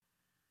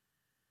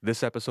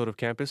This episode of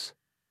Campus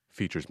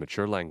features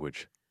mature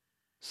language.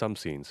 Some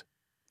scenes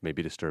may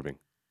be disturbing.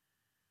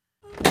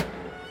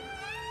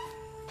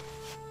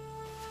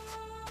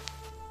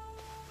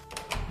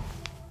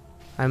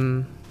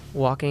 I'm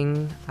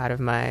walking out of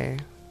my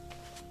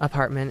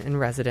apartment and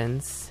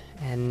residence,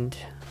 and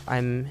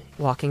I'm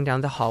walking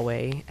down the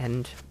hallway,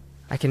 and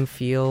I can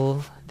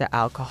feel the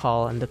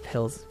alcohol and the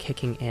pills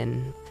kicking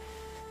in,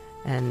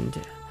 and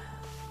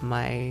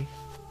my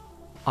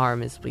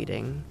arm is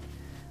bleeding.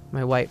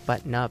 My white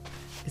button-up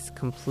is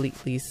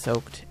completely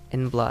soaked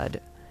in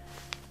blood.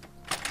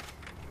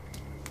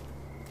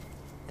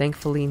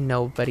 Thankfully,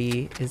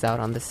 nobody is out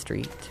on the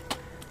street.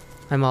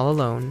 I'm all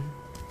alone.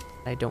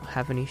 I don't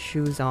have any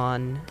shoes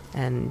on,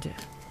 and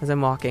as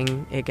I'm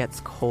walking, it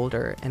gets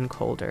colder and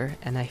colder,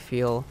 and I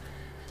feel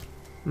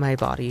my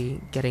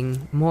body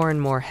getting more and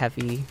more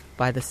heavy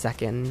by the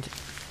second.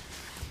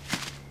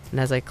 And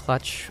as I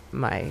clutch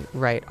my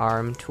right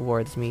arm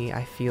towards me,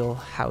 I feel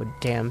how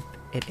damp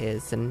it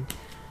is and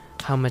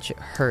how much it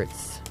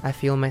hurts. I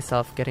feel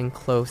myself getting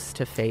close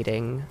to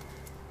fading.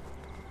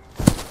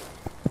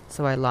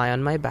 So I lie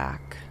on my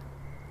back.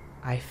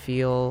 I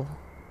feel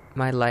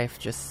my life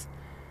just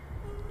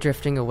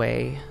drifting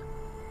away,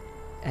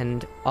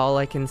 and all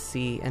I can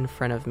see in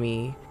front of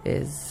me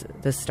is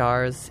the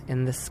stars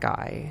in the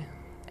sky,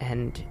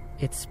 and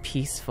it's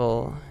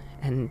peaceful.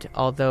 And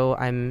although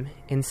I'm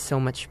in so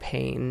much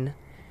pain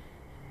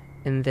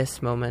in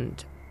this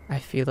moment, I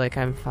feel like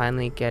I'm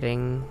finally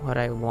getting what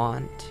I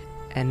want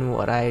and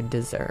what I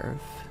deserve.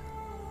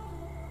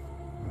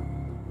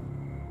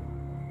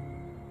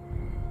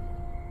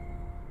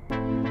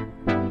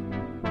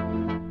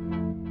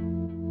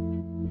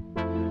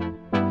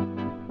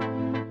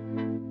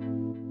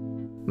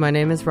 My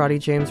name is Roddy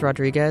James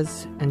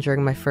Rodriguez, and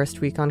during my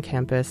first week on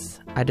campus,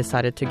 I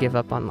decided to give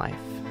up on life.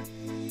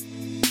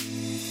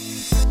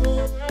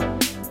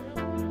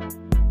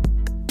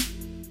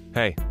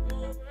 Hey,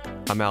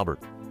 I'm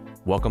Albert.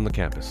 Welcome to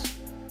Campus.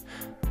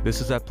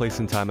 This is that place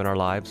and time in our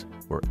lives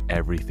where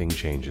everything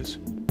changes.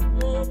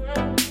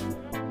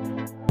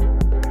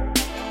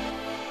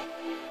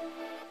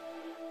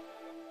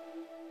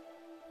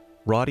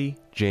 Roddy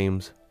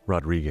James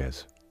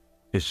Rodriguez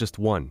is just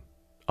one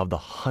of the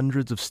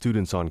hundreds of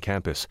students on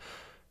campus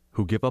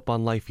who give up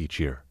on life each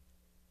year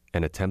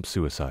and attempt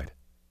suicide.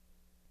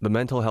 The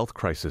mental health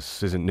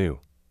crisis isn't new,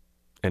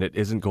 and it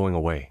isn't going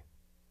away.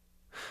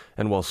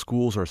 And while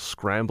schools are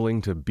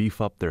scrambling to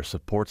beef up their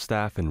support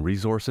staff and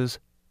resources,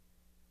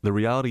 the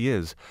reality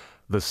is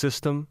the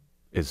system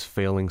is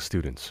failing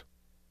students.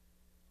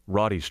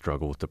 Roddy's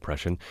struggle with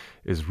depression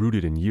is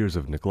rooted in years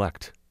of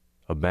neglect,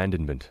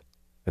 abandonment,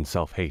 and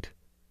self-hate.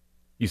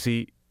 You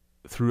see,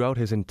 throughout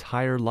his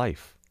entire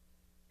life,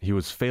 he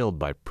was failed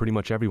by pretty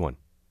much everyone.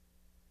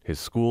 His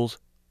schools,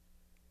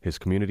 his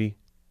community,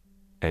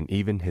 and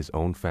even his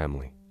own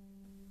family.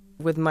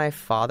 With my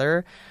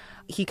father,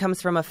 he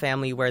comes from a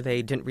family where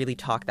they didn't really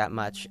talk that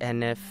much,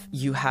 and if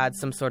you had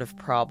some sort of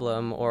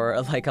problem or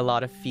like a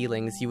lot of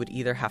feelings, you would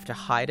either have to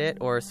hide it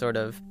or sort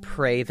of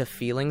pray the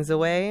feelings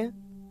away.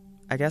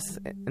 I guess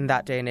in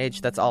that day and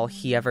age, that's all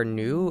he ever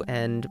knew,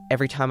 and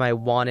every time I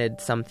wanted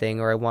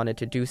something or I wanted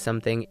to do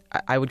something,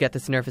 I would get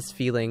this nervous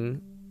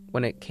feeling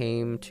when it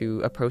came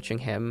to approaching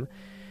him.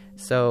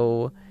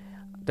 So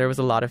there was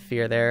a lot of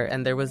fear there,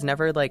 and there was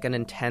never like an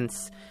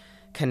intense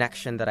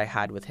connection that I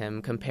had with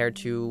him compared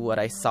to what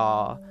I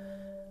saw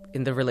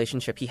in the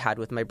relationship he had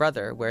with my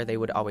brother, where they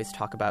would always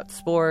talk about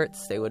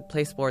sports, they would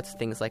play sports,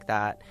 things like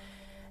that.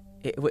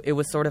 It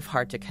was sort of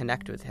hard to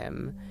connect with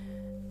him.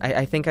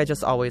 I think I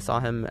just always saw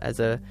him as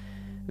a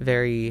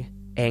very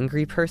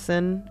angry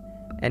person,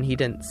 and he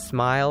didn't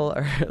smile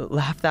or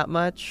laugh that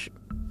much.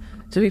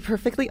 To be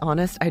perfectly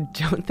honest, I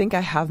don't think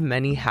I have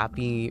many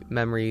happy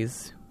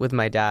memories with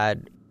my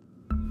dad.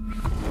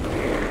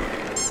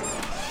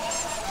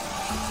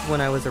 When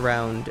I was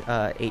around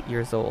 8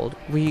 years old,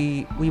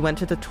 we went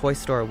to the toy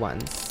store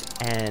once,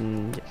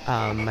 and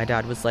my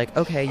dad was like,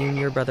 okay, you and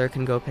your brother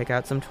can go pick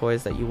out some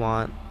toys that you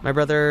want. My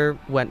brother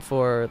went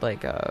for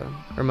like a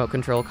remote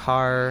control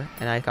car,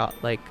 and I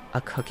got like a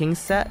cooking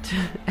set,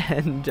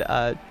 and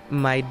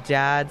my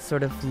dad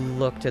sort of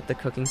looked at the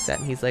cooking set,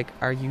 and he's like,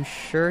 are you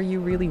sure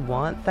you really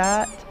want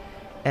that?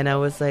 And I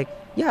was like,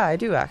 yeah, I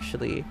do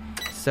actually.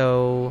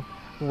 So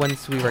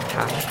once we were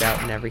cashed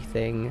out and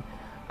everything,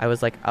 I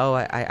was like, oh,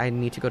 I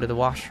need to go to the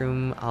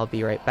washroom. I'll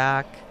be right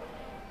back.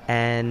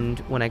 And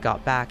when I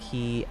got back,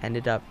 he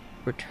ended up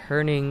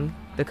returning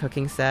the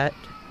cooking set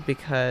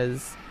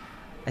because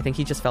I think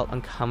he just felt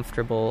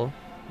uncomfortable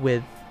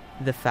with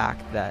the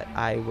fact that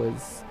I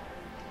was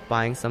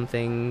buying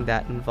something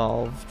that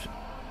involved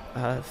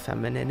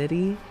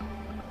femininity.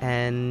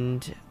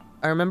 And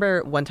I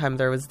remember one time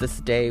there was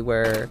this day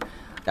where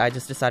I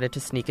just decided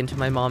to sneak into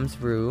my mom's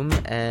room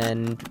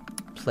and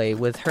play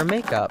with her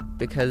makeup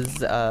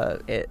because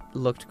it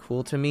looked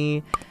cool to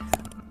me.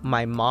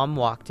 My mom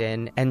walked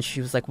in and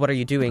she was like, what are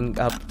you doing?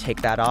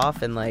 Take that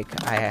off. And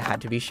like, I had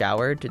to be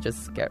showered to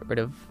just get rid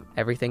of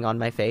everything on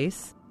my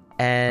face.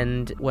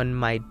 And when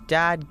my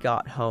dad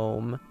got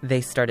home,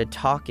 they started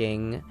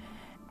talking,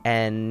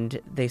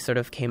 And they sort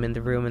of came in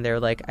the room and they were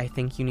like, I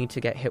think you need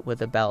to get hit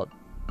with a belt.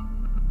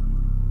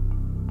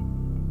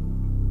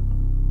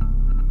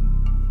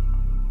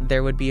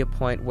 There would be a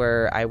point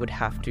where I would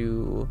have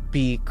to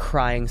be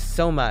crying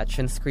so much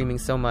and screaming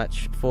so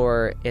much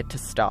for it to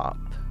stop.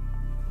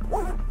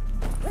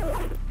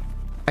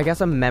 I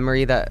guess a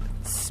memory that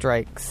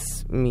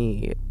strikes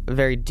me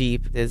very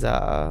deep is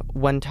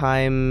one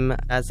time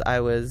as I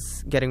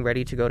was getting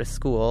ready to go to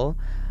school,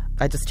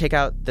 I just take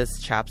out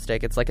this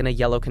chapstick. It's like in a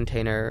yellow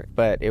container,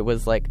 but it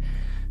was like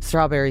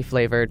strawberry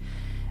flavored.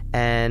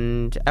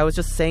 And I was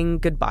just saying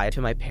goodbye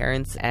to my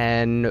parents,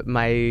 and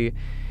my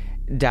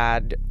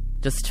dad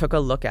just took a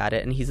look at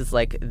it and he's just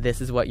like,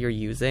 this is what you're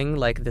using?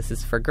 Like, this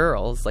is for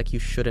girls. Like, you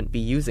shouldn't be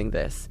using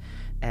this.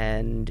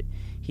 And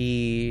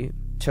he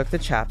took the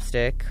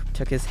chapstick,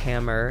 took his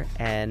hammer,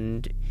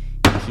 and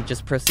he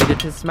just proceeded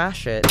to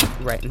smash it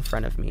right in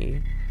front of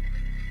me.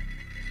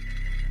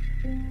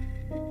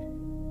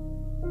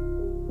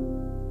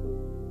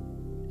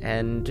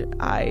 And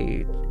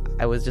I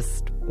was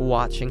just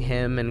watching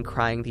him and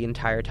crying the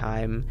entire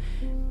time,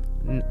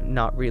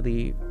 not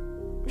really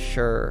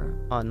sure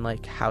on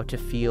like how to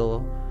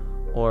feel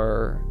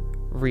or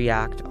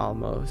react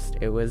almost.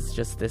 It was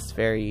just this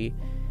very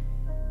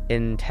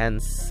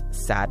intense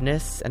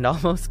sadness and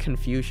almost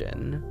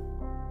confusion.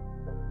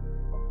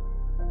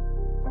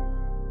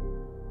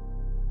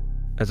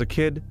 As a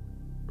kid,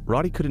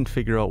 Roddy couldn't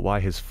figure out why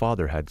his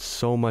father had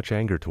so much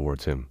anger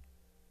towards him.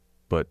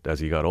 But as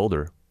he got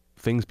older,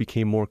 things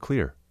became more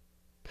clear.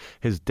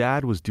 His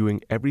dad was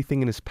doing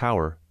everything in his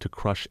power to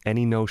crush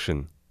any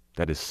notion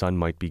that his son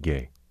might be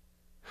gay.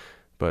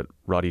 But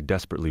Roddy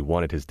desperately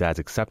wanted his dad's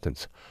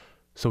acceptance,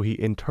 so he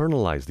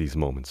internalized these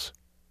moments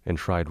and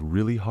tried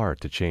really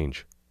hard to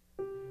change.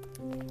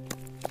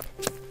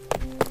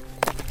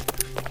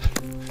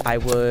 I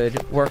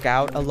would work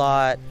out a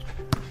lot,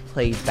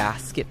 play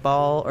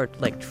basketball, or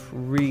like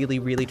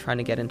really trying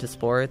to get into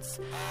sports.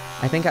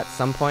 I think at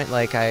some point,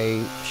 like,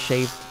 I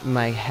shaved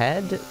my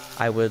head.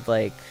 I would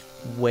like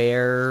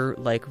wear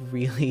like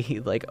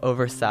really like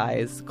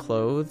oversized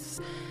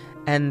clothes.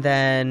 And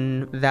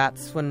then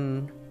that's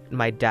when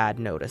my dad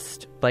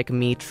noticed, like,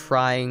 me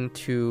trying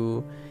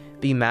to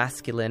be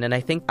masculine. And I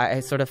think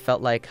I sort of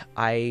felt like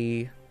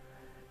I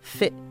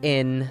fit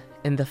in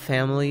the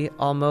family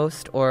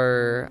almost,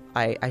 or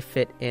I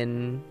fit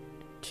in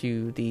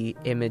to the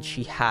image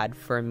he had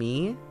for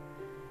me.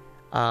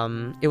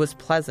 It was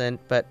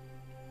pleasant, but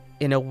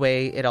in a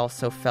way it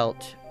also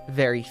felt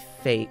very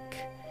fake.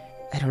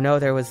 I don't know,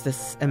 there was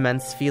this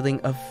immense feeling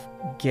of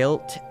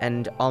guilt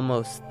and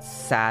almost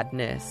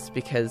sadness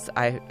because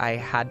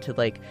I had to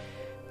like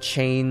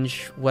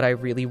change what I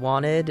really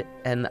wanted,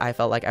 and I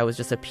felt like I was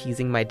just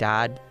appeasing my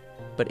dad,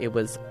 but it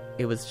was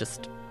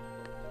just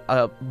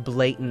a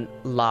blatant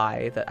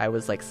lie that I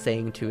was like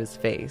saying to his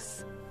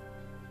face.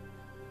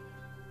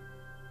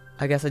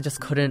 I guess I just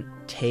couldn't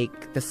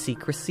take the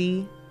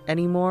secrecy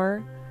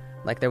anymore.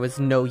 Like, there was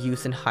no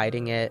use in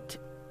hiding it.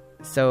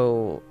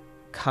 So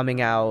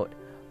coming out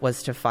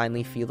was to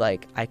finally feel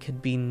like I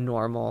could be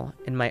normal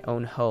in my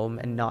own home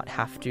and not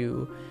have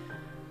to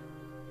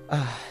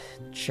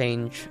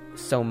change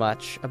so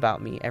much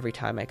about me every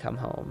time I come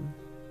home.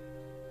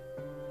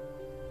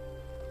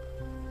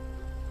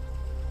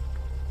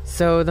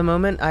 So the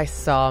moment I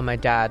saw my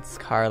dad's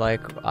car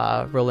like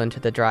roll into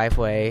the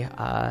driveway,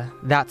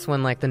 that's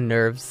when like the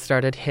nerves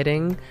started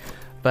hitting.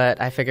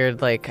 But I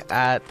figured like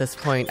at this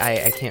point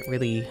I can't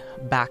really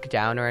back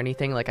down or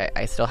anything. Like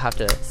I still have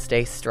to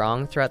stay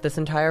strong throughout this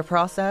entire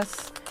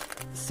process.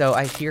 So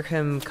I hear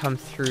him come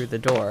through the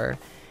door,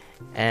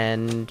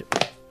 and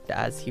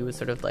as he was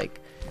sort of like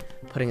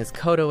putting his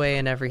coat away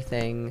and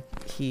everything,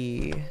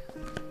 he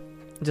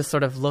just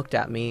sort of looked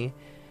at me.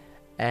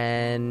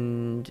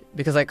 And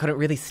because I couldn't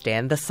really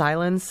stand the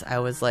silence, I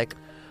was like,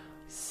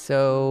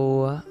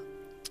 so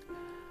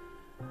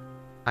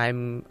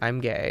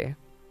I'm gay.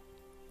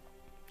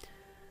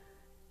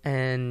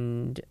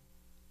 And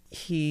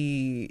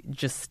he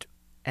just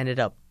ended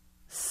up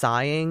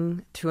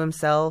sighing to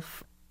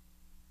himself.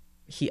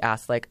 He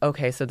asked like,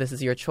 okay, so this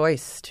is your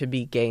choice to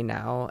be gay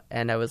now.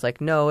 And I was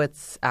like, no,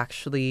 it's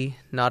actually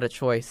not a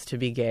choice to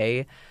be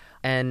gay.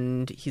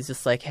 And he's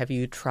just like, have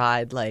you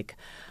tried like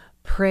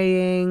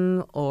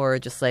praying or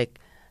just like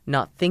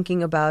not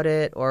thinking about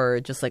it, or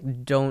just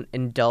like don't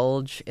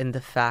indulge in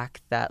the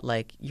fact that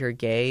like you're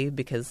gay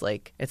because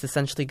like it's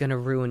essentially going to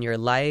ruin your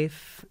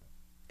life.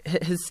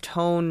 His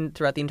tone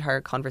throughout the entire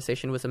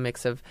conversation was a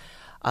mix of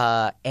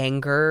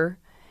anger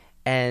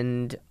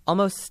and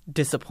almost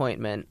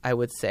disappointment, I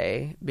would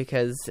say,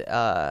 because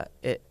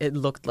it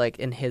looked like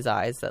in his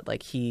eyes that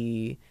like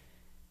he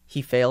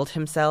failed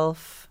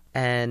himself.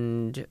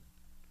 And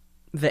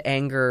the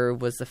anger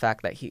was the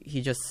fact that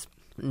he just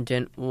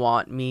didn't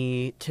want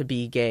me to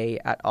be gay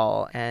at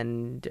all,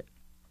 and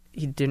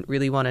he didn't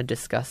really want to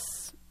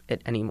discuss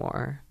it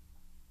anymore.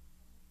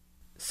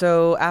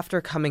 So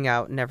after coming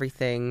out and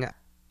everything,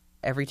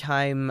 every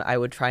time I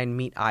would try and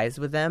meet eyes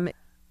with them,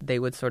 they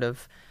would sort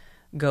of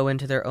go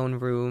into their own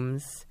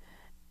rooms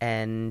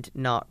and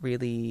not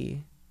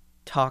really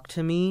talk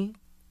to me,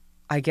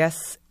 I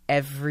guess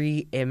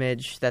every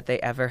image that they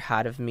ever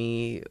had of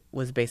me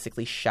was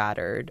basically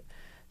shattered.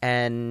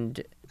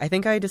 And I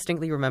think I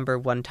distinctly remember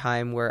one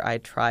time where I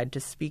tried to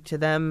speak to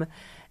them,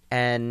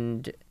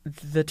 and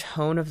the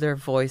tone of their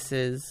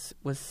voices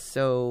was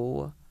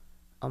so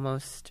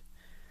almost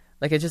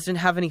like it just didn't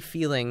have any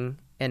feeling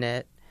in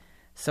it.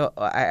 So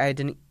I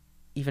didn't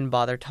even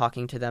bother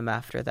talking to them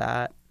after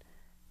that.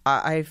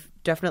 I've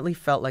definitely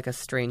felt like a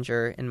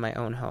stranger in my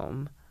own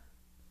home.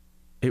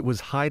 It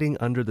was hiding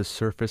under the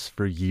surface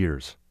for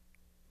years.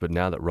 But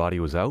now that Roddy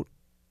was out,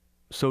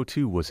 so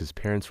too was his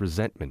parents'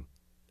 resentment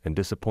and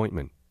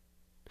disappointment.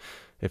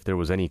 If there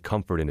was any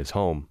comfort in his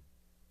home,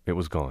 it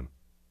was gone.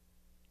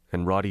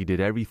 And Roddy did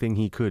everything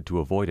he could to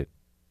avoid it.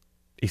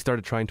 He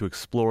started trying to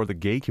explore the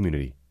gay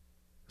community,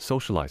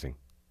 socializing,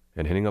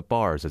 and hitting up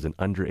bars as an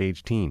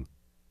underage teen.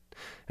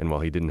 And while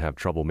he didn't have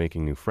trouble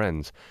making new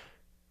friends,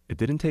 it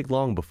didn't take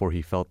long before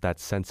he felt that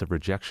sense of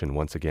rejection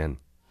once again.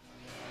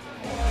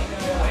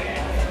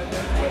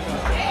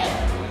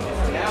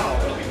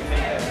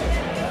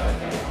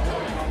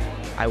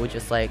 I would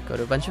just go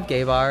to a bunch of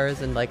gay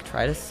bars and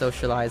try to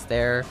socialize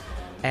there.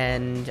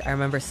 And I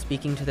remember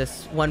speaking to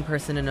this one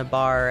person in a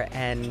bar,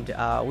 and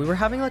we were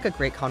having a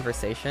great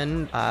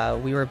conversation.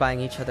 We were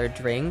buying each other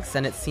drinks,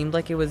 and it seemed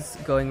like it was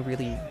going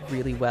really,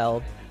 really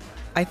well.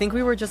 I think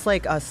we were just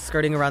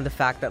skirting around the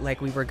fact that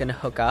we were going to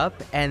hook up,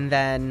 and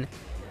then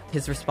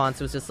his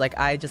response was just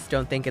I just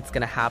don't think it's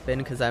going to happen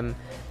because I'm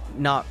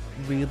not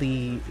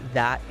really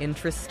that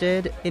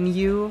interested in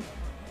you.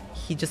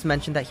 He just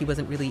mentioned that he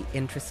wasn't really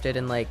interested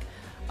in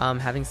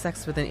having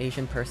sex with an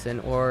Asian person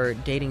or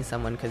dating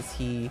someone because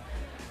he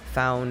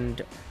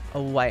found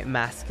a white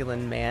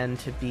masculine man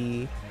to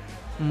be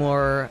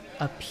more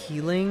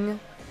appealing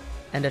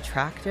and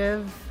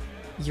attractive.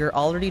 You're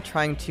already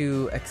trying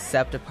to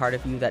accept a part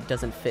of you that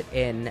doesn't fit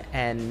in,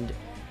 and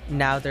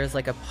now there's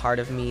a part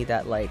of me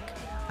that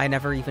I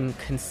never even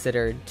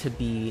considered to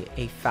be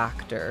a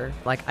factor.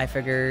 I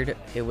figured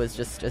it was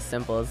just as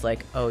simple as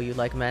oh, you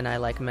like men, I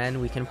like men,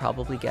 we can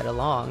probably get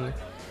along.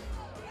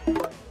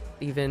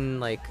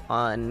 Even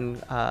on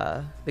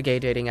the gay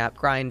dating app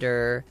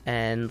Grindr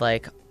and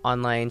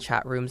online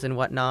chat rooms and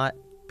whatnot,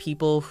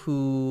 people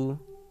who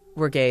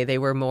were gay, they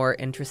were more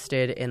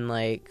interested in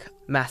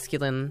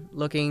masculine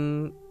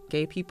looking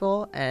gay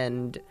people,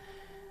 and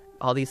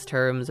all these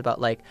terms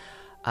about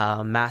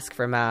mask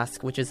for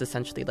mask, which is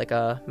essentially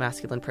a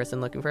masculine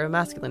person looking for a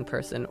masculine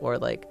person, or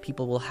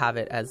people will have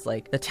it as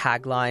the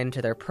tagline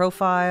to their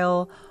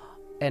profile.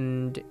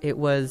 And it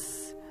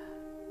was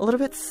a little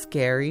bit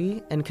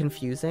scary and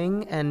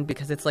confusing, and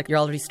because it's you're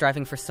already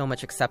striving for so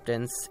much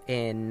acceptance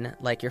in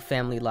your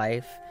family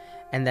life,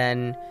 and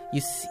then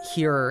you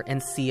hear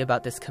and see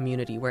about this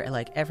community where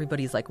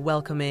everybody's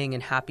welcoming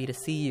and happy to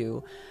see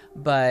you,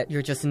 but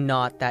you're just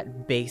not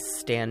that base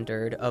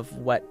standard of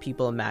what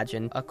people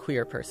imagine a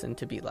queer person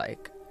to be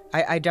like.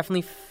 I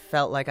definitely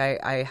felt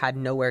I had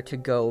nowhere to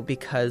go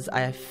because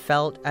I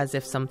felt as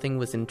if something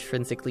was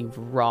intrinsically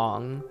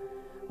wrong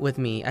with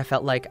me. I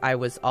felt I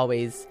was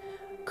always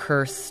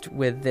cursed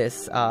with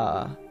this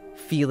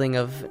feeling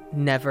of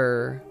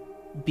never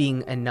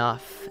being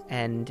enough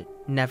and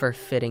never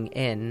fitting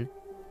in.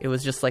 It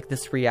was just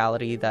this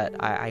reality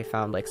that I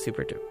found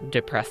super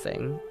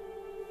depressing.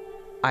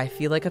 I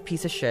feel like a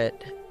piece of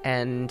shit,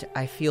 and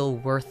I feel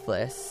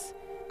worthless.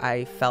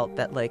 I felt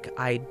that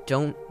I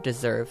don't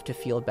deserve to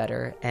feel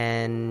better,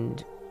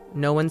 and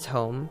no one's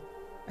home.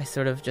 I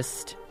sort of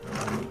just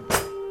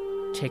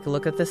take a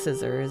look at the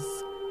scissors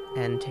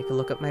and take a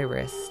look at my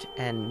wrist,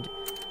 and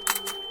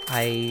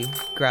I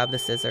grab the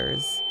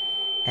scissors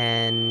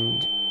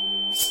and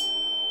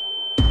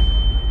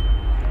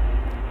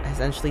I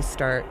essentially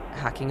start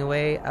hacking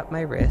away at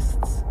my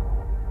wrists.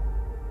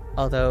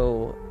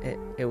 Although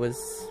it was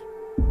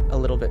a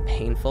little bit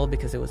painful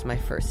because it was my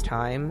first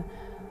time,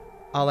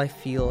 all I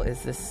feel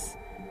is this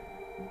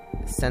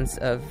sense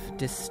of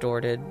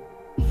distorted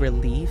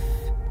relief,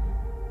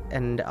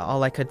 and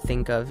all I could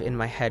think of in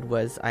my head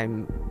was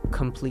I'm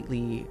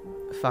completely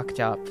fucked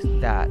up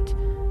that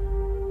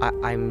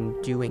I'm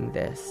doing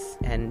this,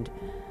 and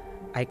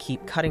I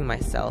keep cutting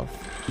myself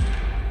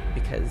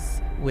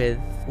because with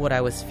what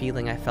I was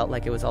feeling, I felt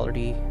like it was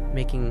already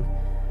making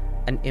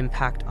an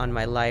impact on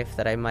my life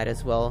that I might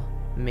as well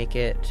make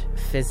it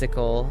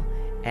physical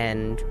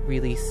and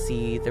really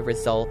see the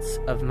results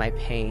of my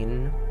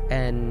pain.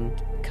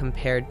 And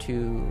compared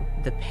to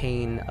the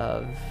pain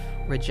of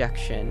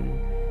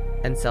rejection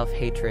and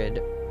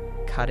self-hatred,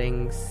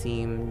 cutting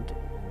seemed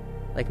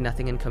like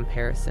nothing in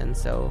comparison.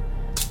 So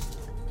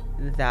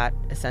that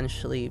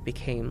essentially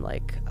became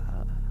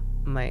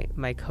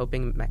my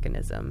coping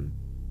mechanism.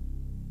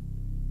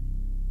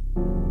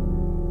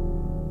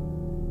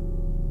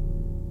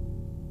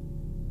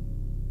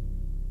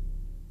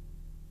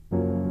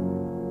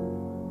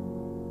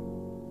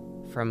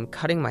 From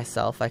cutting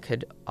myself, I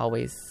could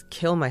always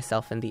kill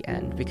myself in the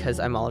end because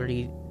I'm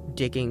already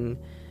digging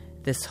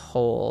this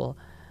hole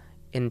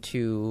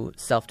into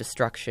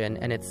self-destruction,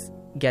 and it's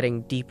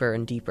getting deeper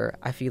and deeper.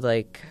 I feel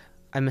like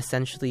I'm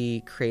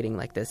essentially creating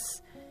like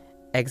this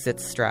exit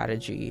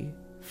strategy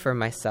for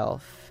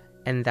myself,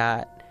 and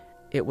that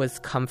it was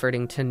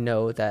comforting to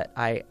know that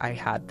I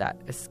had that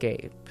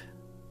escape.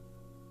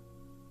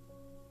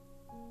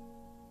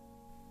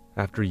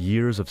 After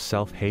years of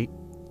self-hate,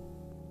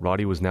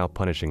 Roddy was now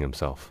punishing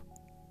himself.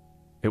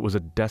 It was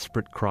a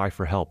desperate cry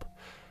for help,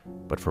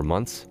 but for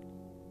months,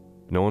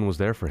 no one was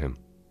there for him.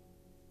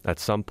 At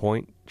some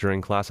point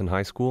during class in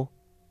high school,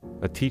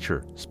 a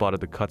teacher spotted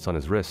the cuts on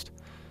his wrist.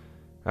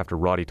 After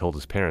Roddy told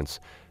his parents,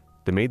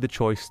 they made the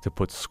choice to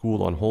put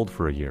school on hold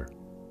for a year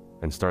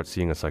and start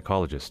seeing a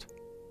psychologist.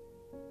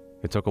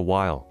 It took a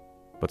while,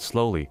 but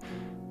slowly,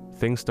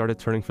 things started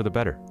turning for the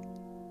better,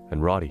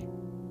 and Roddy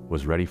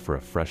was ready for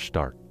a fresh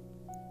start.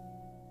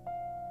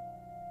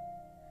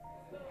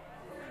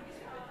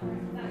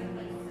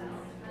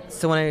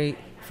 So when I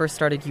first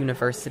started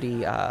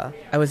university,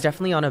 I was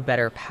definitely on a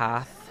better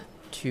path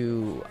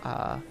to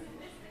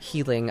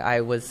healing.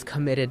 I was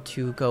committed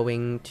to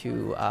going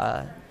to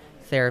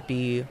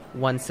therapy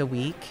once a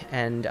week,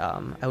 and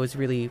I was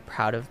really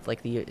proud of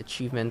like the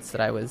achievements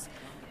that I was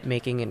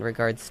making in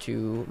regards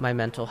to my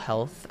mental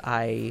health.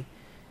 I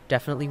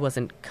definitely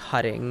wasn't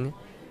cutting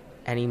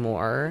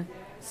anymore.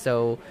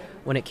 So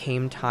when it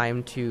came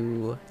time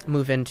to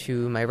move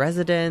into my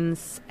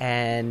residence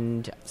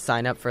and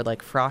sign up for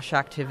like frosh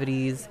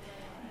activities,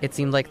 it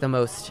seemed like the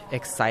most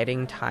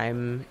exciting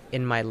time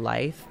in my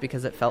life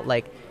because it felt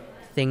like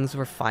things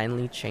were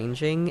finally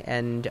changing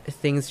and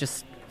things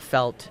just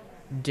felt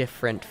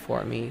different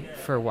for me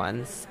for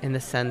once, in the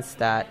sense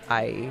that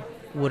I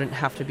wouldn't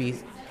have to be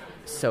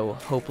so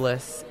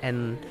hopeless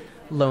and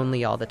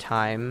lonely all the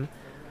time.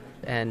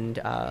 And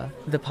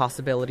the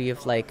possibility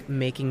of like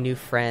making new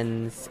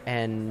friends,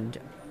 and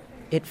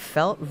it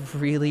felt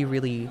really,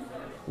 really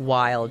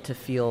wild to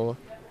feel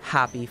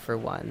happy for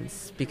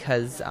once,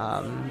 because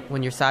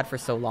when you're sad for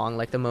so long,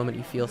 like the moment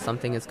you feel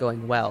something is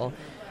going well,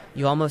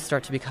 you almost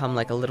start to become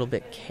like a little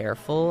bit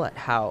careful at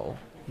how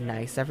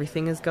nice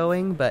everything is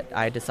going. But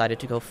I decided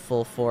to go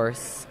full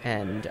force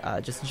and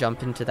just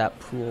jump into that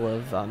pool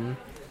of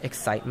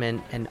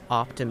excitement and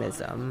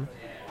optimism.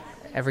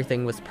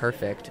 Everything was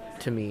perfect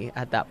to me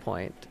at that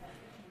point.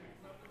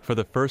 For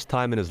the first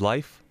time in his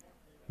life,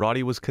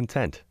 Roddy was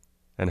content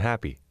and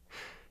happy.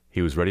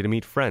 He was ready to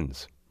meet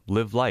friends,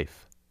 live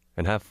life,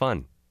 and have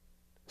fun.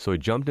 So he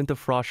jumped into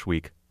Frosh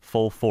Week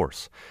full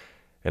force,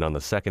 and on the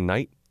second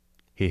night,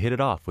 he hit it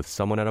off with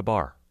someone at a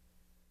bar.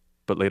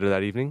 But later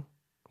that evening,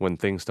 when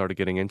things started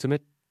getting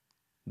intimate,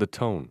 the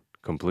tone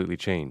completely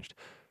changed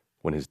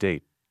when his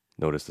date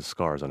noticed the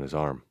scars on his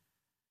arm.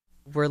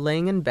 We're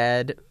laying in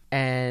bed,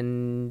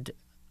 and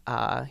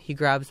he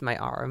grabs my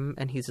arm,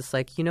 and he's just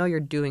like, you're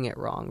doing it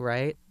wrong,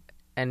 right?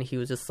 And he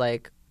was just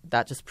like,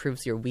 that just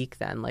proves you're weak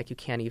then. Like, you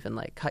can't even,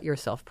 like, cut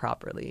yourself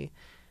properly.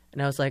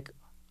 And I was like,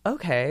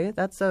 okay,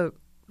 that's a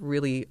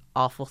really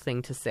awful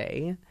thing to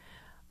say.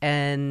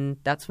 And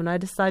that's when I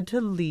decide to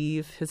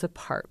leave his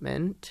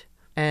apartment.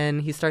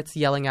 And he starts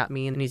yelling at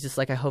me, and he's just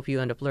like, I hope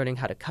you end up learning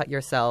how to cut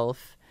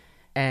yourself.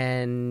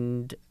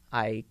 And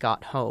I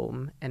got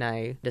home, and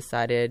I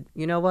decided,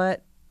 you know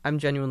what? I'm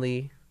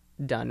genuinely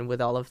done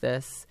with all of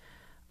this.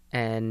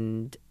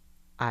 And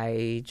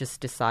I just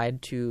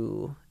decide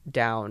to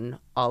down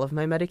all of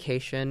my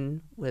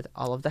medication with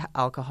all of the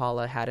alcohol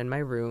I had in my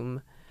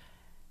room,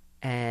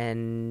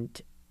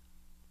 and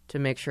to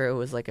make sure it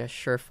was like a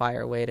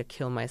surefire way to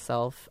kill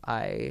myself,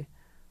 I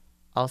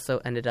also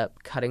ended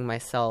up cutting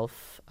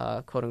myself,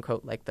 quote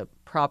unquote, like the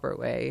proper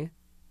way.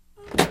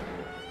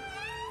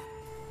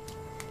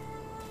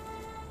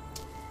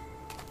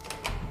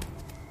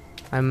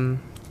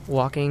 I'm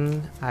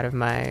walking out of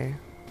my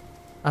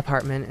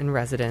apartment and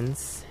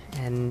residence,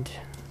 and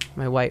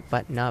my white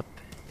button-up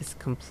is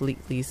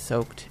completely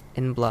soaked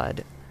in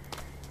blood.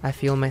 I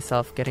feel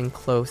myself getting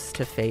close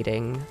to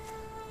fading.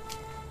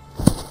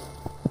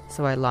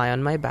 So I lie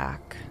on my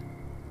back.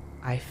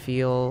 I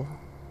feel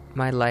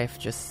my life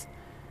just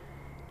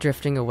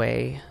drifting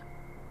away,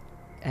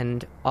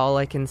 and all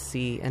I can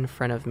see in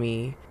front of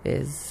me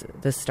is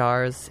the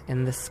stars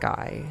in the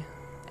sky,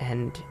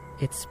 and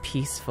it's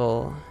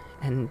peaceful.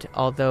 And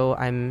although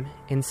I'm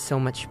in so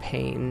much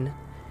pain,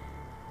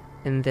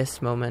 in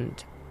this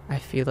moment, I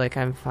feel like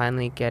I'm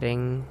finally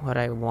getting what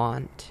I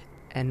want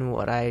and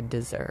what I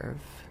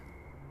deserve.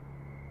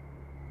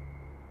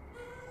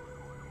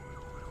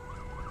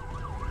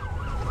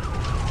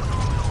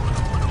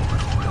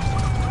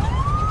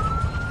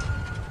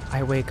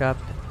 I wake up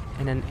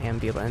in an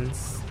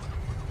ambulance,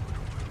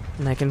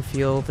 and I can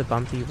feel the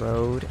bumpy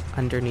road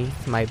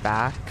underneath my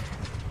back,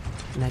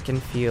 and I can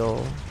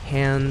feel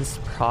hands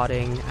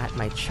prodding at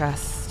my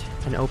chest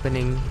and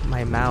opening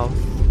my mouth,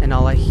 and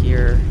all I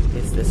hear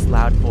is this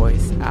loud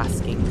voice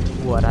asking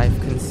what I've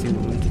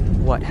consumed,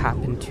 what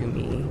happened to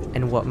me,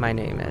 and what my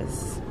name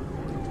is.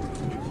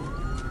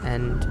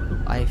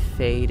 And I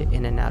fade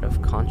in and out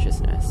of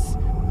consciousness.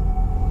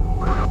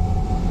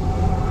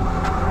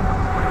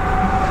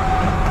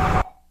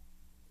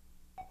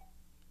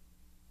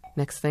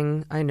 Next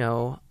thing I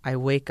know, I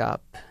wake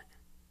up,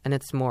 and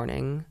it's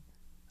morning.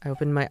 I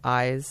open my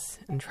eyes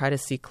and try to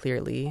see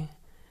clearly,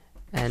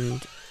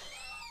 and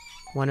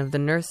one of the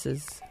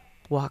nurses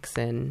walks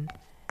in,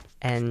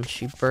 and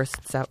she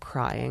bursts out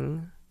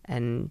crying,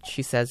 and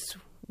she says,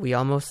 "We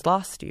almost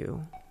lost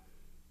you."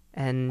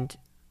 And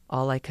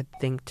all I could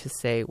think to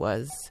say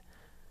was,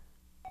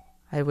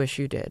 "I wish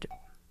you did."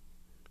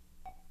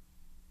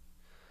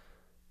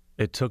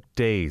 It took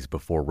days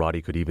before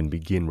Roddy could even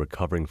begin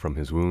recovering from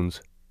his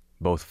wounds,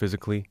 both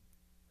physically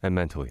and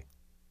mentally.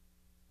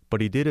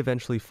 But he did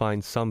eventually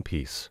find some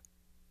peace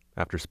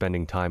after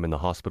spending time in the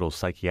hospital's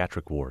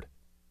psychiatric ward.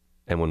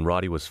 And when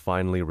Roddy was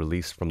finally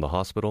released from the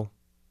hospital,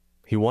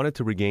 he wanted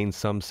to regain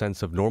some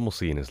sense of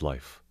normalcy in his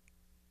life.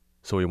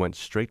 So he went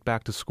straight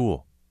back to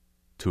school,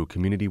 to a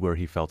community where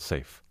he felt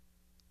safe.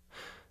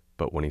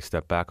 But when he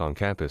stepped back on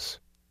campus,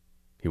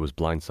 he was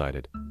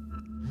blindsided.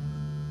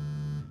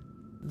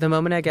 The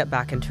moment I get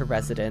back into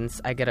residence,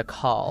 I get a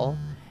call,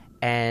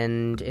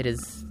 and it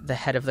is the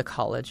head of the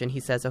college, and he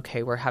says,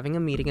 "Okay, we're having a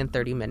meeting in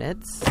 30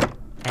 minutes.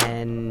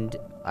 And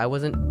I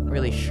wasn't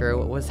really sure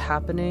what was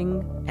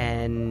happening,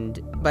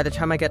 and by the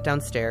time I get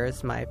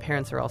downstairs, my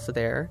parents are also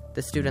there,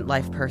 the student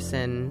life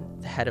person,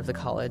 the head of the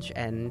college,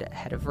 and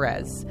head of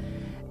res.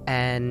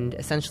 And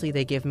essentially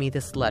they give me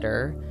this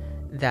letter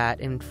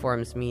that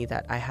informs me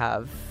that I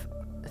have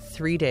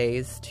 3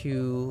 days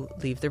to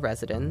leave the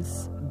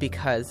residence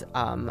because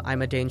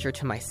I'm a danger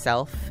to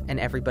myself and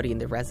everybody in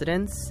the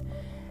residence,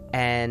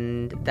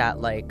 and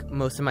that like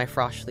most of my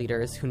frosh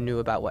leaders who knew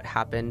about what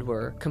happened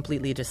were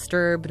completely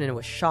disturbed and it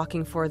was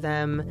shocking for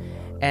them."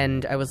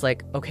 And I was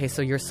like, "Okay,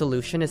 so your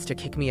solution is to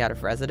kick me out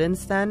of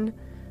residence then?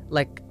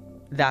 Like,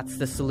 that's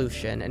the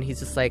solution?" And he's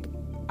just like,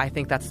 "I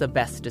think that's the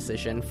best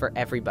decision for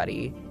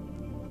everybody."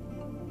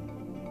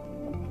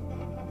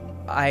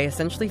 I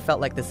essentially felt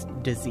like this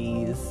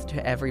disease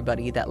to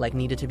everybody that like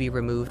needed to be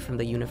removed from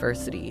the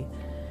university.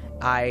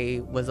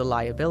 I was a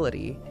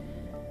liability.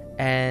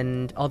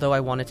 And although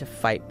I wanted to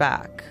fight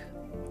back,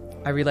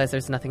 I realized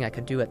there's nothing I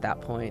could do at that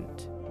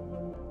point.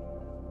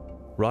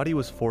 Roddy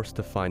was forced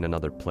to find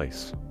another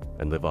place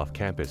and live off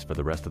campus for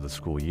the rest of the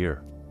school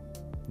year.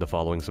 The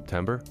following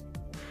September,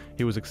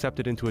 he was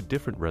accepted into a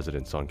different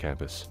residence on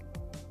campus.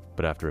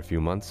 But after a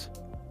few months,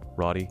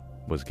 Roddy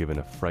was given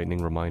a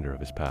frightening reminder of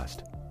his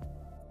past.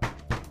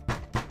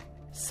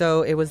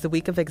 So it was the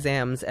week of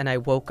exams, and I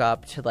woke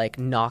up to like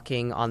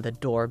knocking on the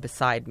door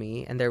beside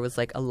me, and there was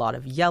like a lot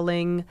of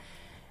yelling,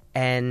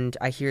 and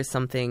I hear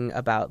something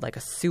about like a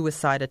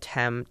suicide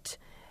attempt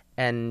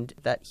and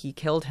that he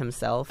killed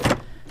himself.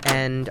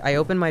 And I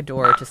open my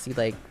door to see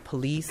like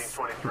police,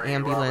 an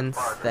ambulance,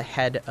 the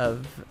head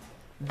of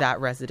that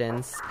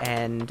residence,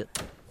 and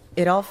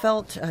it all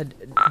felt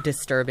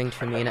disturbing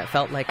to me, and it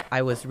felt like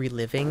I was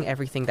reliving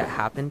everything that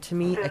happened to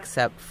me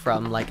except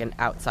from like an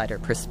outsider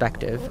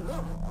perspective.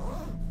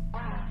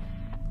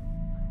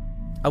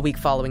 A week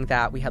following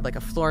that, we had like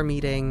a floor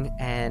meeting,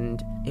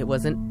 and it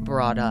wasn't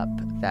brought up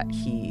that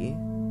he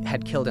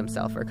had killed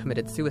himself or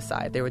committed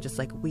suicide. They were just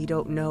like, "We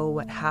don't know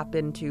what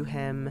happened to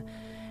him,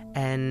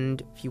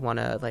 and if you want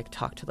to like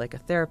talk to like a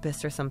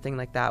therapist or something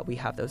like that, we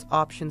have those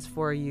options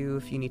for you.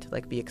 If you need to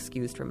like be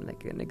excused from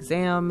like an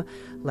exam,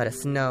 let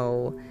us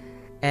know."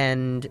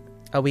 And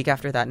a week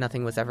after that,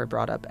 nothing was ever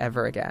brought up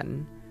ever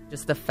again.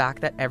 Just the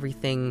fact that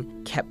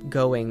everything kept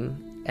going,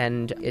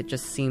 and it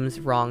just seems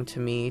wrong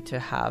to me to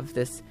have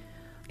this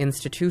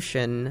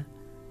institution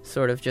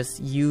sort of just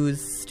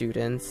use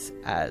students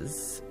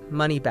as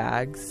money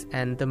bags,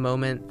 and the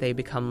moment they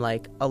become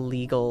like a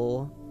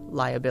legal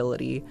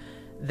liability,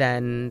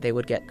 then they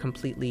would get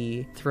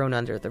completely thrown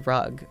under the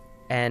rug.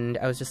 And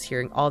I was just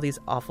hearing all these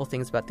awful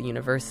things about the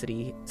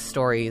university,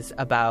 stories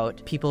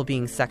about people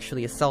being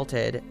sexually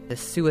assaulted, the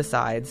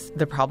suicides,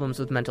 the problems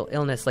with mental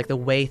illness, like the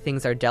way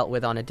things are dealt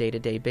with on a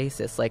day-to-day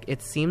basis. Like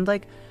it seemed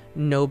like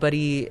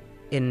nobody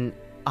in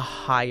a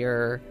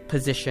higher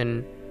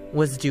position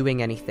was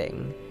doing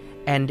anything,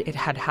 and it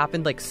had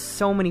happened like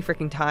so many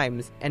freaking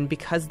times, and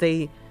because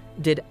they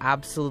did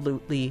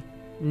absolutely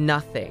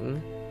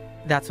nothing,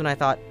 that's when I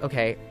thought,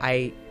 okay,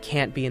 I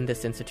can't be in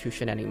this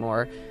institution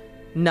anymore.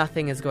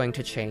 Nothing is going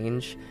to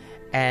change,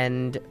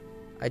 and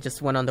I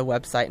just went on the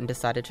website and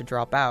decided to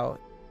drop out.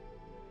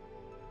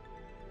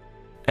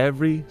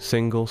 Every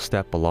single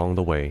step along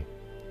the way,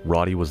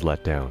 Roddy was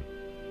let down.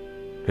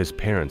 His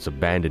parents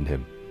abandoned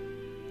him.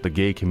 The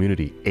gay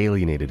community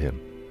alienated him.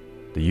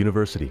 The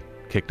university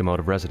kicked him out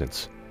of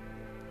residence.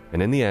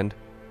 And in the end,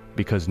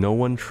 because no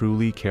one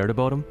truly cared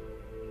about him,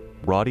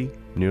 Roddy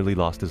nearly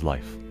lost his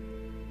life.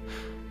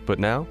 But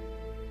now,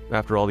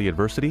 after all the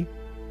adversity,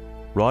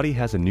 Roddy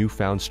has a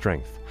newfound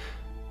strength,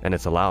 and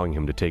it's allowing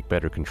him to take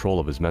better control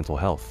of his mental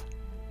health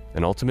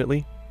and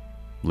ultimately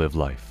live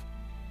life.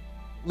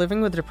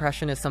 Living with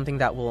depression is something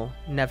that will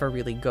never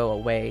really go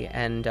away,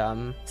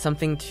 and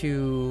something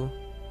to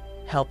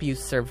help you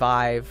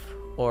survive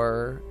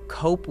or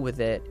cope with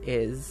it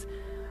is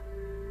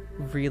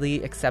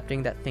really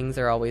accepting that things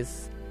are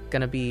always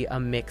going to be a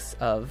mix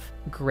of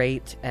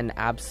great and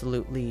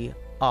absolutely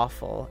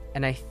awful.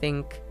 And I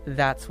think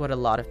that's what a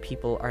lot of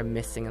people are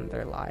missing in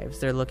their lives.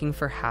 They're looking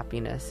for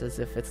happiness as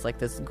if it's like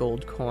this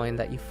gold coin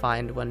that you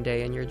find one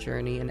day in your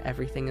journey and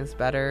everything is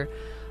better.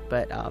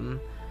 But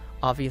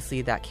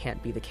obviously that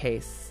can't be the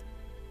case.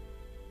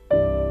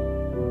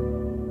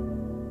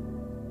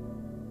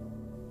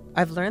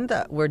 I've learned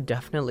that we're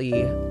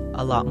definitely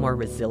a lot more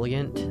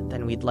resilient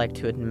than we'd like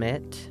to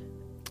admit.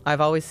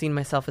 I've always seen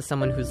myself as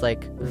someone who's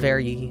like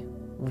very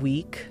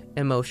weak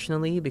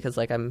emotionally because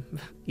like I'm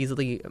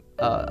easily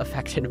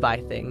affected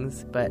by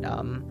things. But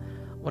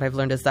what I've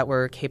learned is that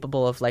we're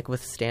capable of like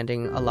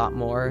withstanding a lot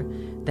more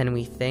than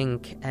we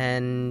think.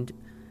 And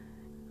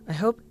I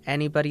hope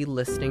anybody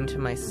listening to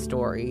my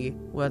story,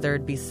 whether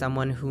it be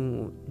someone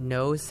who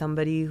knows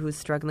somebody who's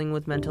struggling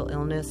with mental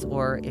illness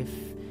or if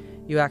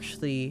you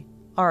actually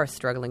are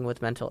struggling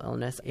with mental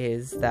illness,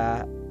 is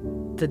that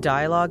the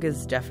dialogue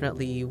is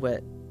definitely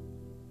what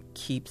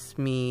keeps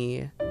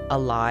me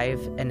alive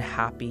and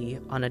happy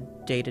on a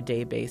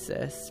day-to-day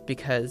basis,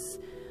 because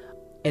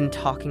in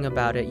talking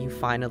about it, you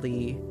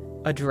finally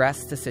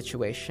address the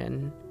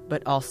situation,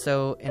 but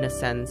also, in a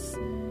sense,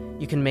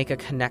 you can make a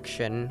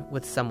connection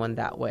with someone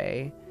that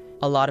way.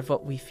 A lot of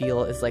what we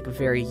feel is like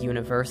very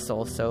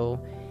universal,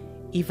 so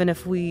even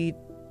if we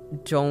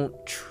don't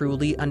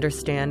truly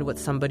understand what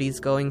somebody's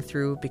going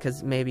through,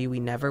 because maybe we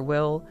never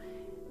will,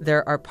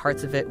 there are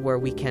parts of it where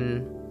we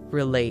can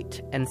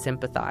relate and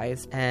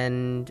sympathize,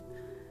 and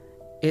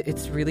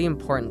it's really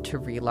important to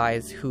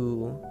realize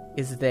who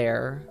is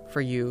there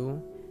for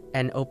you,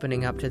 and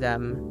opening up to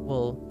them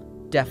will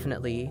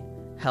definitely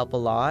help a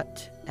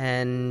lot.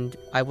 And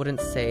I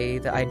wouldn't say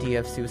the idea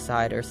of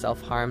suicide or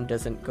self-harm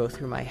doesn't go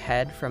through my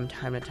head from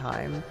time to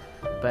time,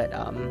 but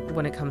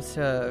when it comes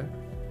to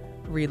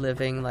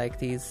reliving like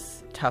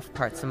these tough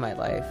parts of my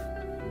life,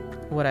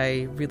 what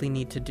I really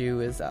need to do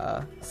is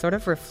sort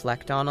of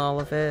reflect on all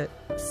of it,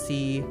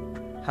 see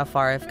how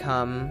far I've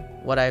come,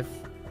 what I've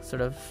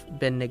sort of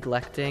been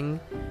neglecting,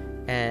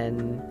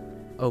 and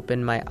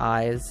open my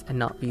eyes and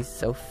not be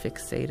so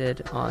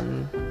fixated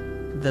on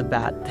the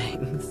bad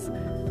things.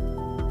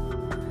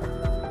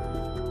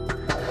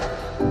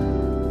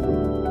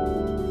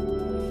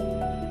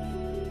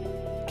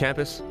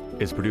 Campus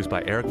is produced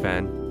by Eric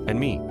Van and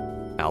me,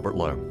 Albert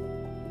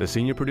Leung. The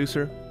senior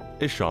producer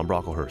is Sean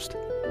Brocklehurst.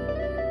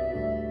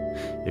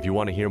 If you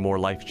want to hear more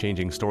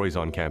life-changing stories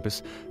on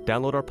campus,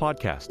 download our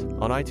podcast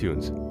on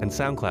iTunes and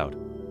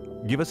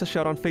SoundCloud. Give us a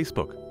shout on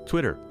Facebook,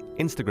 Twitter,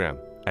 Instagram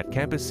at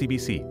Campus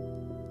CBC.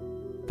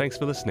 Thanks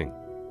for listening,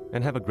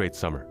 and have a great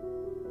summer.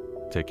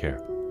 Take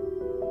care.